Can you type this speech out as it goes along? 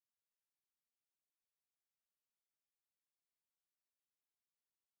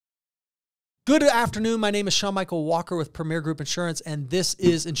Good afternoon. My name is Sean Michael Walker with Premier Group Insurance, and this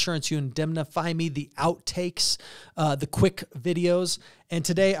is Insurance You Indemnify Me, the outtakes, the quick videos. And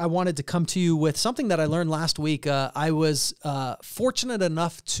today I wanted to come to you with something that I learned last week. I was fortunate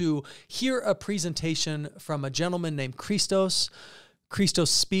enough to hear a presentation from a gentleman named Christos.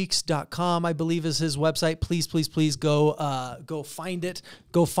 ChristosSpeaks.com, I believe, is his website. Please go find it.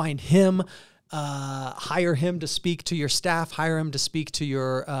 Go find him. Hire him to speak to your staff, hire him to speak to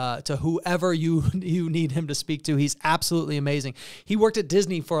your, to whoever you need him to speak to. He's absolutely amazing. He worked at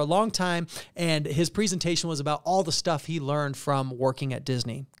Disney for a long time, and his presentation was about all the stuff he learned from working at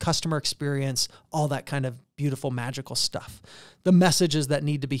Disney, customer experience, all that kind of beautiful, magical stuff. The messages that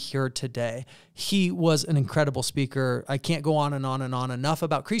need to be heard today. He was an incredible speaker. I can't go on and on and on enough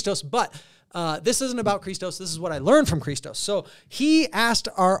about Christos, but this isn't about Christos. This is what I learned from Christos. So he asked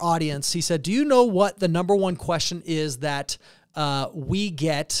our audience, he said, do you know what the number one question is that we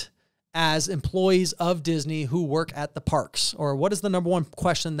get as employees of Disney who work at the parks? Or what is the number one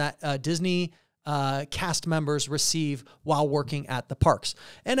question that Disney cast members receive while working at the parks?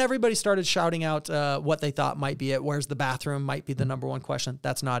 And everybody started shouting out what they thought might be it. Where's the bathroom might be the number one question.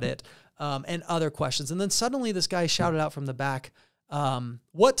 That's not it. And other questions. And then suddenly this guy shouted out from the back,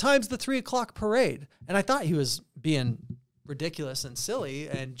 what time's the 3 o'clock parade? And I thought he was being ridiculous and silly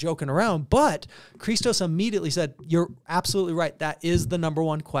and joking around, but Christos immediately said, you're absolutely right. That is the number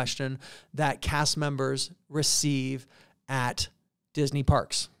one question that cast members receive at Disney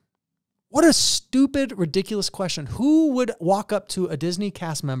parks. What a stupid, ridiculous question. Who would walk up to a Disney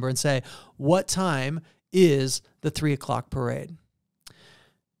cast member and say, what time is the 3 o'clock parade?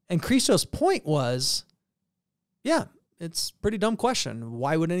 And Christos' point was, yeah, it's a pretty dumb question.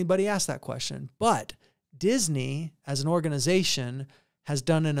 Why would anybody ask that question? But Disney, as an organization, has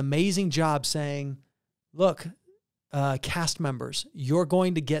done an amazing job saying, look, cast members, you're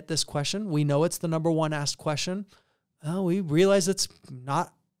going to get this question. We know it's the number one asked question. We realize it's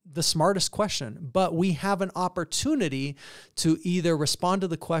not the smartest question, but we have an opportunity to either respond to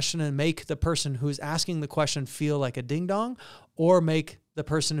the question and make the person who's asking the question feel like a ding-dong, or make the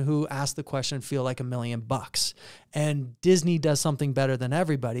person who asked the question feel like $1 million. And Disney does something better than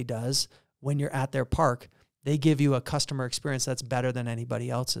everybody does. When you're at their park, they give you a customer experience that's better than anybody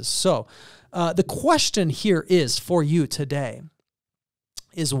else's. So the question here is for you today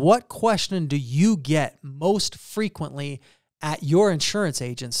is, what question do you get most frequently at your insurance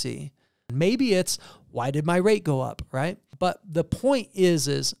agency? Maybe it's, why did my rate go up, right? But the point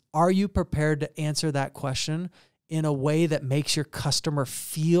is are you prepared to answer that question in a way that makes your customer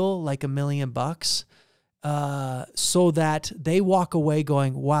feel like $1 million, so that they walk away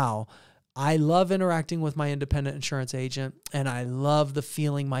going, wow, I love interacting with my independent insurance agent, and I love the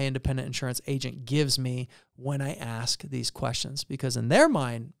feeling my independent insurance agent gives me when I ask these questions. Because in their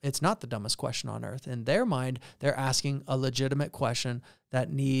mind, it's not the dumbest question on earth. In their mind, they're asking a legitimate question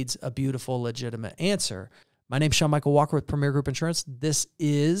that needs a beautiful, legitimate answer. My name's Sean Michael Walker with Premier Group Insurance. This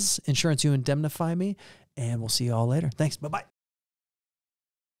is Insurance You Indemnify Me, and we'll see you all later. Thanks. Bye-bye.